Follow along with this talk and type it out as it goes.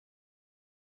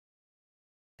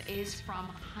is from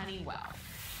Honeywell.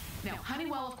 Now,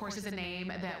 Honeywell, of course, is a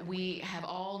name that we have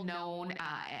all known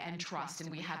and trust, and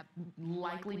we have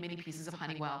likely many pieces of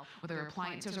Honeywell, whether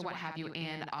appliances or what have you,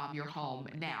 in your home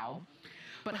now.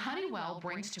 But Honeywell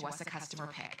brings to us a customer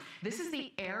pick. This is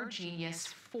the Air Genius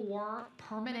 4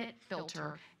 Permanent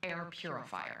Filter Air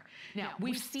Purifier. Now,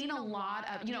 we've seen a lot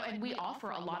of, and we offer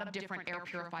a lot of different air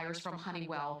purifiers from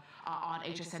Honeywell on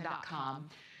hsn.com.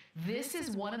 This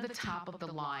is one of the top of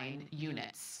the line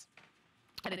units.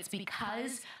 And it's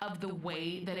because of the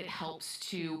way that it helps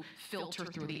to filter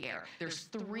through the air. There's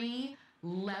 3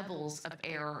 levels of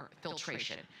air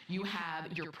filtration. You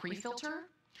have your pre-filter,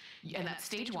 and that's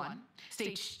stage 1.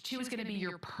 Stage 2 is going to be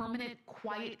your permanent,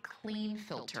 quiet, clean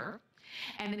filter.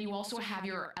 And then you also have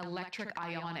your ionizer.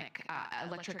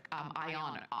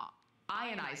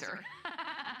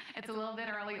 It's a little bit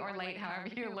early or late, however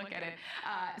you look at it,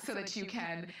 so that you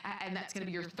can, and that's going to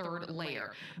be your 3rd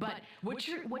layer. But what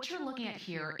you're looking at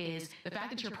here is the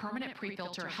fact that your permanent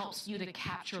pre-filter helps you to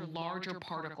capture larger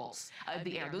particles of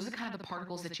the air. Those are kind of the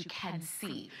particles that you can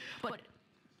see. But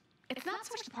it's not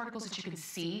so much the particles that you can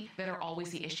see that are always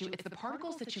the issue, it's the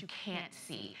particles that you can't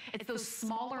see. It's those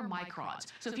smaller microns.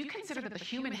 So if you consider that the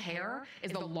human hair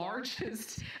is the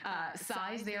largest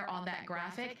size there on that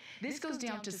graphic, this goes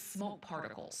down to smoke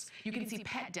particles. You can see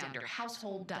pet dander,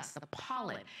 household dust, the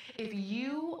pollen. If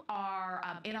you are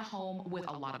in a home with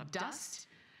a lot of dust,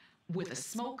 with a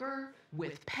smoker,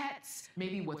 with pets,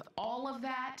 maybe with all of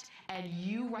that, and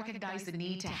you recognize the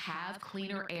need to have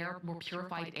cleaner air, more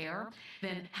purified air,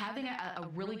 then having a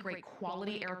really great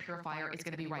quality air purifier is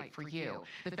going to be right for you.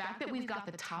 The fact that we've got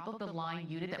the top of the line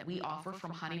unit that we offer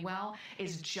from Honeywell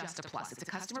is just a plus. It's a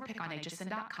customer pick on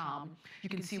hsn.com. You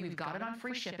can see we've got it on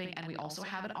free shipping, and we also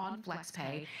have it on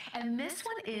FlexPay. And this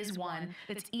one is one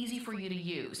that's easy for you to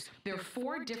use. There are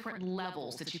 4 different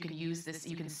levels that you can use this.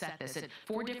 You can set this at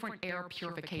 4 different air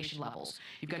purification levels.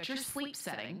 You've got your sleep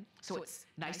setting, so it's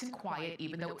nice and quiet,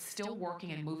 even though it's still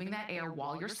working and moving that air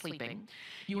while you're sleeping.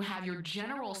 You have your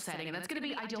general setting, and that's going to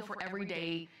be ideal for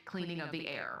everyday cleaning of the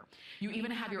air. You even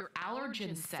have your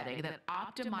allergen setting that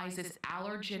optimizes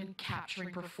allergen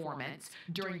capturing performance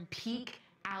during peak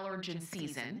allergen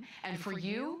season. And for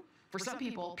you, for some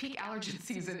people, peak allergen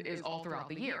season is all throughout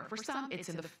the year. For some, it's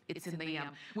in the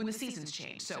when the seasons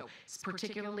change. So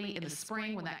particularly in the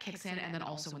spring when that kicks in, and then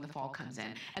also when the fall comes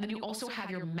in. And then you also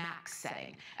have your max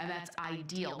setting, and that's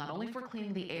ideal not only for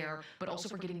cleaning the air, but also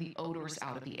for getting the odors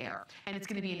out of the air. And it's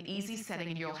going to be an easy setting,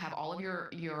 and you'll have all of your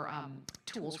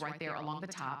tools right there along the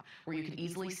top where you can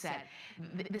easily set.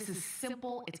 This is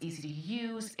simple, it's easy to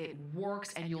use, it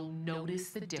works, and you'll notice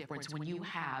the difference when you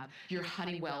have your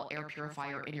Honeywell air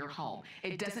purifier in your home.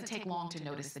 It doesn't take long to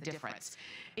notice the difference.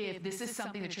 If this is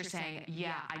something that you're saying,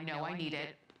 yeah, I know I need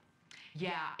it.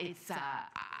 Yeah, it's, the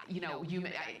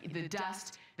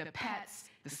dust, the pets,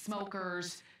 the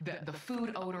smokers, the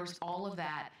food odors, all of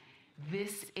that.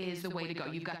 This is the way to go.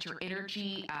 You've got your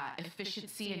energy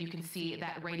efficiency, and you can see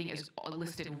that rating is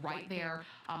listed right there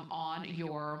on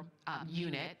your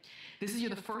unit. This is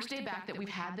the first day back that we've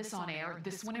had this on air,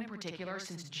 this one in particular,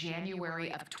 since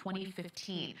January of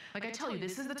 2015. Like I tell you,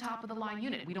 this is the top of the line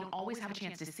unit. We don't always have a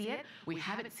chance to see it. We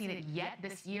haven't seen it yet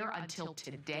this year until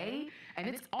today, and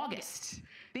it's August.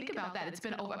 Think about that. It's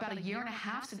been about 1.5 years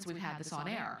since we've had this on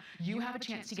air. You have a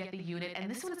chance to get the unit, and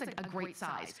this one is a great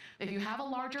size. If you have a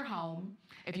larger home,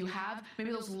 if you have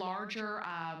maybe those larger,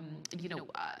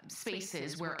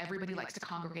 spaces where everybody likes to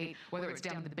congregate, whether it's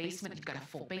down in the basement, you've got a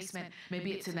full basement,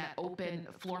 maybe it's in that open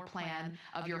floor plan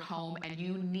of your home, and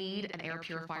you need an air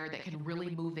purifier that can really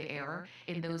move the air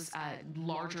in those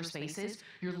larger spaces,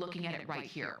 you're looking at it right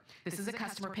here. This is a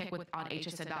customer pick on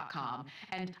hsn.com,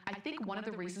 and I think one of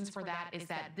the reasons for that is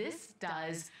that this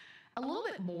does a little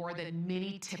bit more than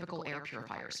many typical air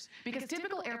purifiers. Because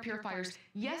typical air purifiers,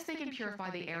 yes, they can purify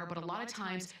the air, but a lot of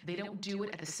times they don't do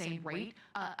it at the same rate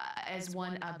as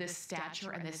one of this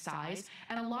stature and this size.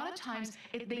 And a lot of times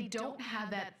they don't have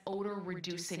that odor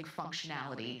reducing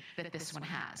functionality that this one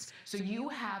has. So you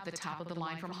have the top of the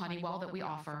line from Honeywell that we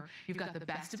offer. You've got the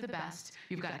best of the best.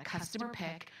 You've got a customer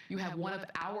pick. You have one of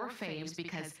our faves,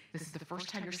 because this is the first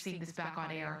time you're seeing this back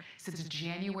on air since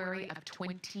January of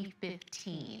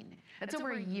 2015. That's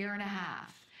over 1.5 years.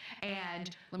 And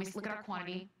let me look at our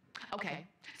quantity. Okay,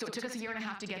 so it took us 1.5 years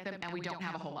to get them, and we don't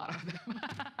have a whole lot of them.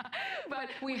 But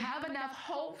we have enough,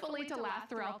 hopefully, to last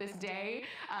throughout this day.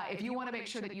 If you want to make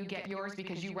sure that you get yours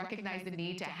because you recognize the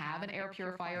need to have an air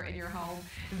purifier in your home,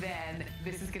 then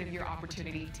this is going to be your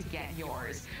opportunity to get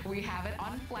yours. We have it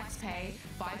on FlexPay,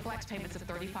 5 Flex payments of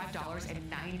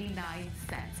 $35.99.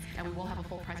 And we will have a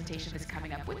full presentation that's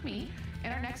coming up with me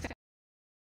in our next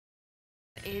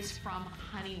is from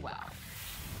Honeywell.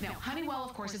 Now, Honeywell,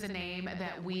 of course, is a name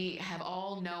that we have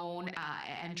all known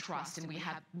and trust, and we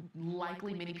have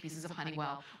likely many pieces of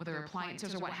Honeywell, whether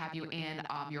appliances or what have you, in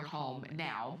your home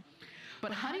now.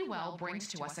 But Honeywell brings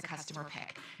to us a customer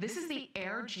pick. This is the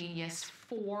Air Genius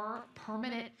 4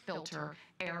 permanent filter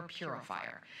air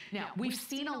purifier. Now, we've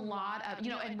seen a lot of,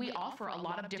 and we offer a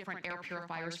lot of different air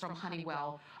purifiers from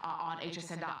Honeywell on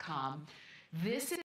hsn.com. This